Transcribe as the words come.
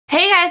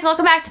guys,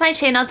 welcome back to my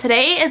channel.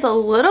 Today is a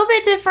little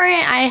bit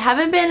different. I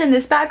haven't been in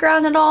this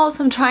background at all,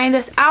 so I'm trying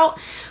this out.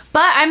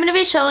 But I'm going to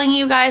be showing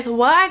you guys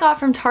what I got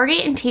from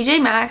Target and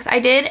TJ Maxx. I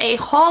did a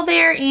haul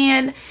there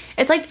and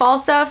it's like fall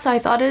stuff, so I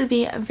thought it would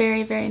be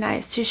very, very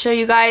nice to show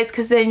you guys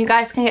because then you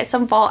guys can get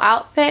some fall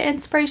outfit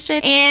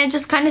inspiration and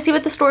just kind of see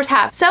what the stores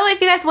have. So if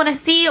you guys want to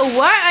see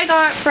what I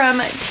got from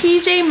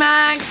TJ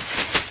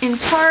Maxx in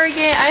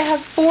Target, I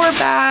have 4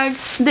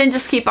 bags, then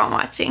just keep on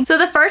watching. So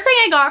the first thing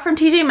I got from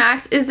TJ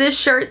Maxx is this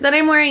shirt that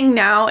I'm wearing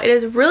now. It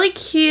is really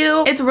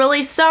cute. It's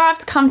really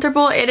soft,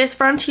 comfortable. It is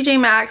from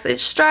TJ Maxx.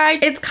 It's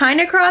striped. It's kind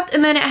of cropped,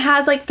 and then it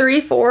has like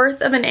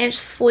 3/4 of an inch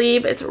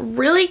sleeve. It's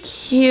really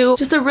cute.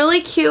 Just a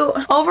really cute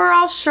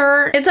overall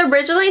shirt. It's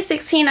originally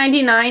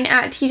 $16.99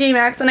 at TJ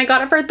Maxx, and I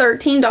got it for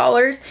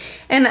 $13.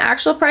 And the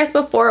actual price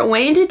before it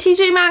went into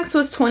TJ Maxx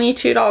was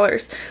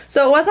 $22.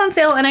 So it was on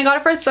sale and I got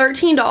it for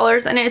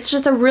 $13, and it's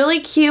just a really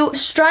cute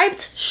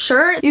striped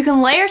shirt. You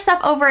can layer stuff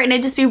over it and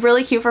it'd just be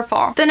really cute for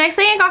fall. The next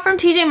thing I got from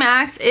TJ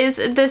Maxx is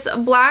this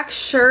black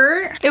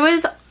shirt. It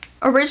was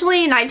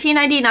originally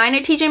 $19.99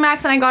 at TJ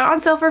Maxx and I got it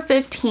on sale for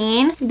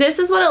 $15. This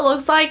is what it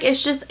looks like.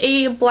 It's just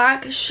a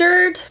black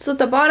shirt. So what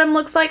the bottom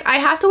looks like. I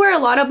have to wear a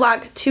lot of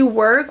black to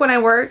work when I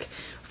work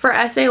for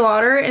Estee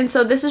Lauder, and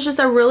so this is just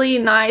a really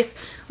nice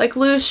like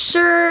loose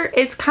shirt.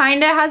 It's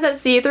kind of has that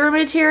see-through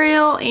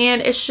material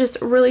and it's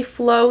just really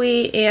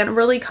flowy and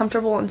really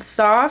comfortable and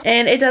soft,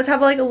 and it does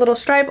have like a little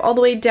stripe all the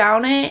way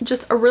down it.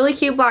 Just a really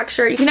cute black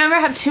shirt. You can never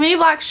have too many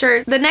black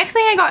shirts. The next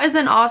thing I got is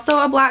also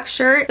a black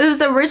shirt. It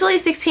was originally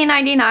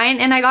 $16.99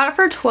 and I got it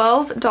for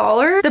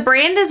 $12. The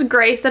brand is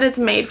Grace that it's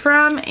made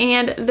from,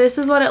 and this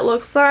is what it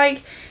looks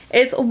like.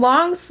 It's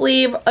long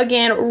sleeve,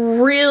 again,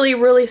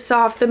 really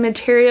soft. The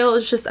material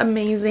is just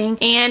amazing,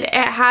 and it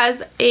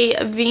has a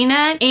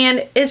v-neck,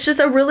 and it's just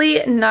a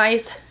really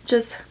nice,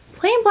 just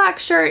plain black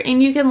shirt,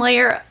 and you can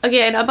layer,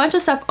 again, a bunch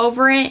of stuff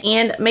over it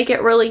and make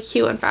it really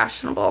cute and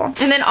fashionable.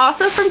 And then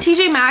also from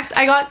TJ Maxx,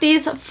 I got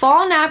these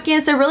fall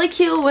napkins. They're really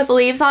cute with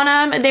leaves on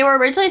them. They were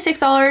originally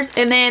 $6,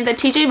 and then the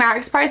TJ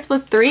Maxx price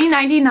was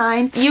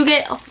 $3.99. You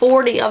get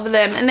 40 of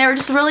them, and they were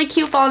just really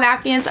cute fall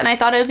napkins, and I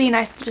thought it would be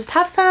nice to just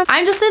have some.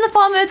 I'm just in the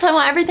fall mood, so I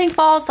want everything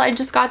fall, so I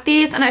just got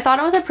these, and I thought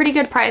it was a pretty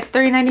good price,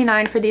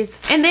 $3.99 for these.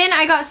 And then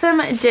I got some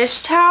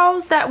dish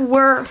towels that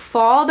were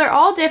fall. They're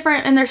all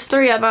different, and there's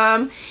 3 of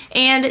them.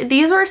 And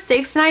these were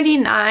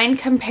 $6.99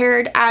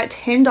 compared at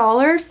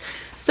 $10.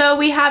 So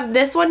we have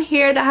this one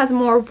here that has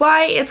more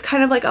white. It's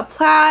kind of like a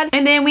plaid.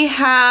 And then we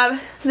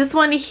have this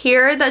one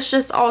here that's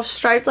just all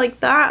striped like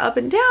that up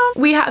and down.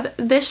 We have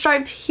this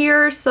striped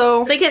here,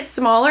 so they get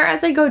smaller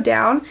as they go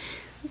down.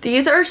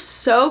 These are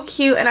so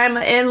cute, and I'm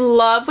in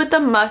love with the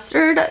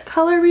mustard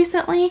color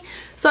recently.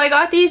 So I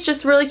got these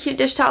just really cute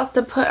dish towels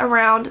to put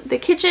around the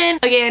kitchen.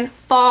 Again,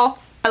 fall.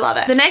 I love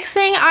it. The next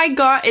thing I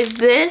got is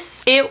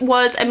this. It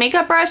was a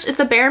makeup brush. It's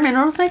the Bare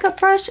Minerals makeup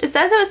brush. It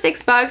says it was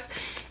 $6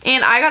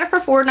 and I got it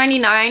for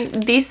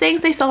 $4.99. These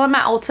things, they sell them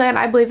at Ulta, and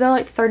I believe they're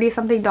like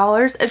 $30-something.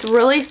 It's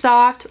really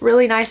soft,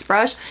 really nice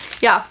brush.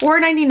 Yeah,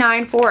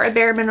 $4.99 for a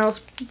Bare Minerals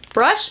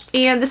brush,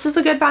 and this is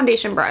a good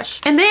foundation brush.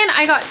 And then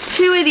I got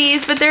 2 of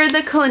these, but they're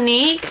the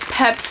Clinique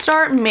Pep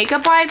Start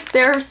makeup wipes.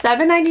 They're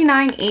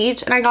 $7.99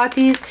 each, and I got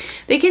these.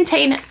 They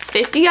contain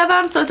 50 of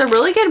them, so it's a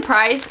really good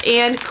price,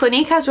 and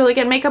Clinique has really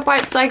good makeup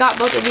wipes, so I got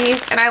both of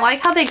these, and I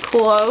like how they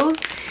close,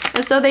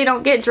 and so they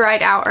don't get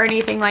dried out or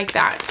anything like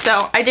that.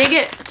 So I did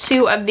get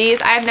 2 of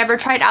these. I have never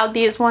tried out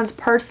these ones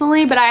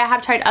personally, but I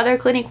have tried other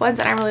Clinique ones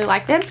and I really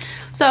like them.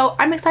 So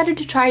I'm excited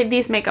to try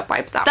these makeup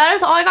wipes out. That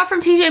is all I got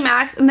from TJ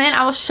Maxx, and then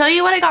I will show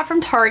you what I got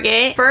from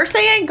Target. First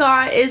thing I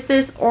got is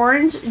this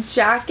orange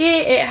jacket.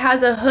 It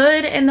has a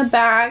hood in the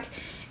back,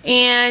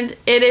 and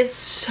it is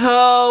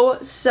so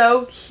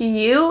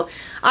cute.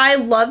 I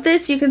love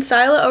this. You can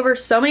style it over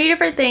so many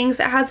different things.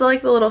 It has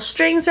like the little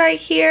strings right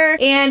here,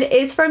 and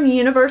it's from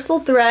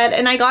Universal Thread,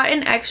 and I got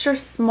an extra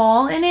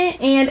small in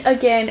it, and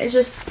again, it's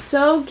just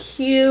so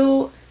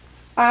cute.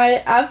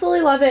 I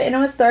absolutely love it, and it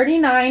was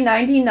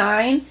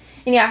 $39.99.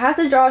 And yeah, it has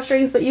the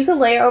drawstrings, but you could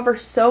layer over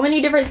so many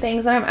different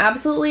things, and I'm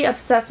absolutely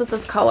obsessed with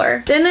this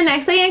color. Then the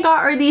next thing I got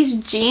are these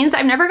jeans.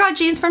 I've never got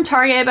jeans from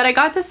Target, but I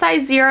got the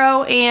size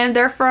 0, and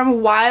they're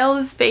from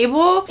Wild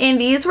Fable, and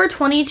these were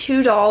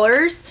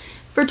 $22.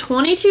 For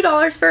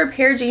 $22 for a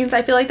pair of jeans,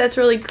 I feel like that's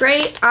really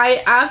great.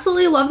 I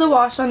absolutely love the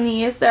wash on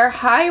these. They're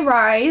high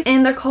rise,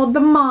 and they're called the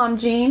Mom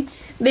Jean.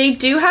 They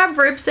do have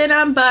rips in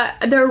them, but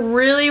they're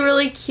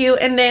really cute.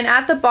 And then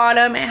at the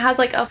bottom, it has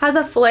like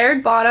a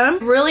flared bottom.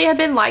 Really have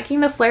been liking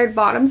the flared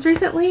bottoms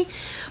recently,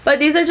 but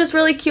these are just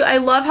really cute. I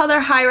love how they're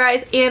high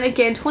rise, and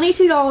again,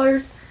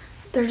 $22.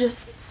 They're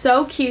just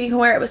so cute. You can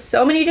wear it with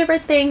so many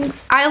different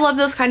things. I love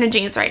those kind of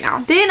jeans right now.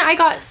 Then I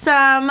got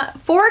some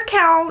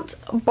 4-count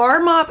bar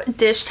mop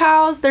dish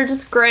towels. They're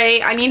just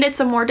great. I needed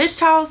some more dish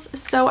towels,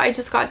 so I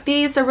just got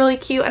these. They're really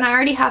cute, and I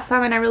already have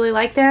some and I really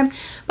like them.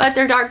 But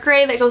they're dark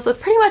gray. That goes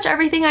with pretty much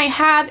everything I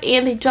have,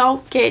 and they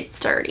don't get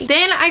dirty.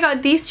 Then I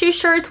got these 2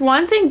 shirts.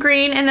 One's in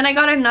green, and then I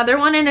got another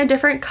one in a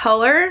different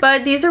color.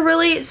 But these are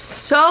really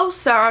so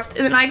soft.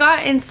 And then I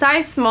got in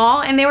size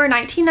small, and they were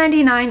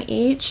 $19.99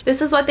 each.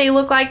 This is what they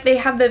look like. They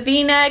have the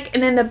V-neck,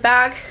 and in the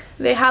back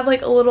they have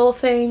like a little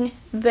thing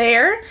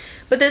there.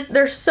 But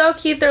they're so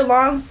cute. They're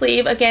long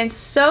sleeve. Again,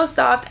 so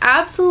soft.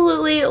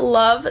 Absolutely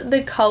love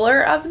the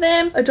color of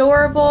them.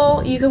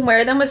 Adorable. You can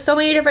wear them with so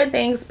many different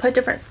things. Put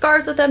different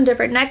scarves with them,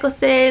 different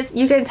necklaces.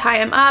 You can tie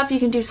them up. You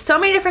can do so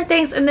many different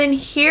things. And then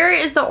here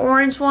is the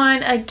orange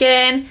one.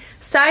 Again,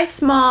 size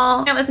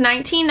small. It was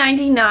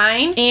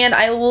 $19.99, and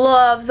I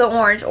love the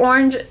orange.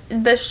 Orange,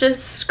 this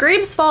just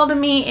screams fall to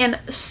me, and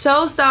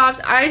so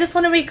soft. I just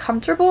want to be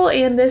comfortable,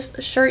 and this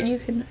shirt you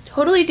can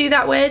totally do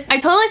that with. I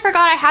totally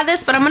forgot I had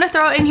this, but I'm gonna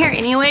throw it in here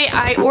anyway.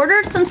 I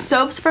ordered some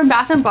soaps from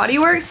Bath and Body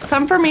Works,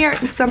 some for me,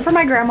 some for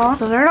my grandma,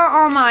 so they're not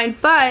all mine.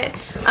 But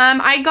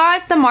I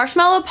got the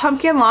marshmallow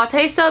pumpkin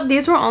latte soap.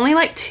 These were only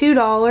like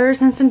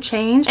 $2 and some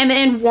change. And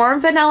then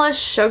warm vanilla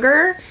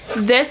sugar.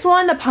 This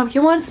one, the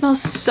pumpkin one,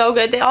 smells so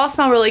good. They all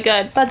smell really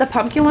good, but the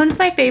pumpkin one is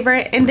my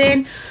favorite. And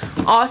then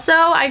also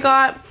I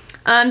got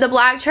the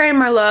black cherry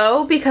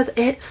merlot because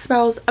it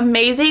smells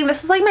amazing.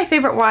 This is like my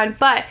favorite one,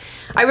 but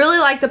I really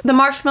like the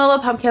marshmallow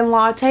pumpkin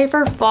latte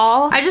for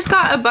fall. I just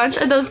got a bunch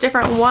of those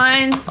different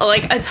ones,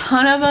 like a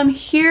ton of them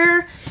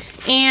here.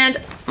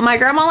 And my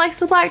grandma likes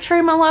the black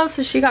cherry merlot,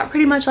 so she got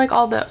pretty much like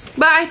all those.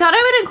 But I thought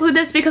I would include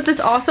this because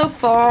it's also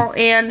fall,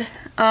 and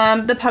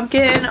the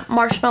pumpkin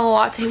marshmallow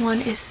latte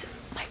one is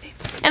my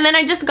favorite. And then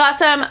I just got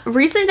some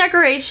recent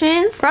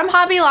decorations from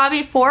Hobby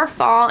Lobby for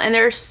fall, and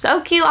they're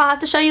so cute. I'll have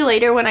to show you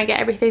later when I get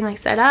everything like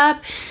set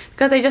up,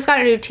 because I just got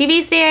a new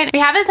TV stand. We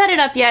haven't set it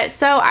up yet,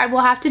 so I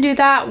will have to do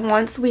that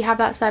once we have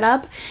that set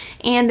up,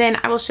 and then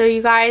I will show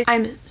you guys.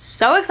 I'm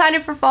so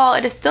excited for fall.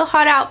 It is still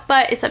hot out,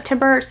 but it's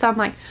September, so I'm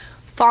like,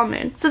 fall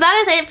moon. So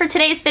that is it for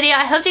today's video.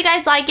 I hope you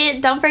guys like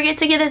it. Don't forget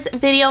to give this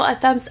video a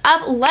thumbs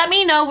up. Let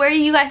me know where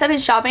you guys have been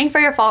shopping for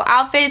your fall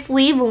outfits.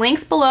 Leave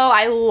links below.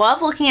 I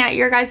love looking at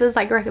your guys'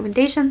 like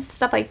recommendations,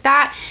 stuff like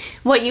that,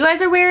 what you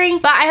guys are wearing.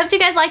 But I hope you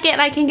guys like it,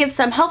 and I can give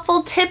some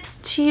helpful tips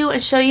to you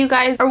and show you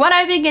guys or what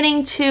I've been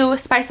getting to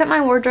spice up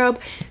my wardrobe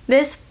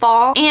this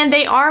fall. And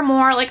they are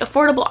more like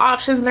affordable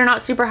options. They're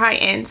not super high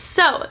end.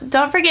 So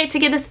don't forget to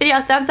give this video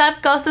a thumbs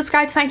up. Go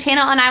subscribe to my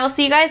channel, and I will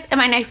see you guys in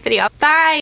my next video. Bye!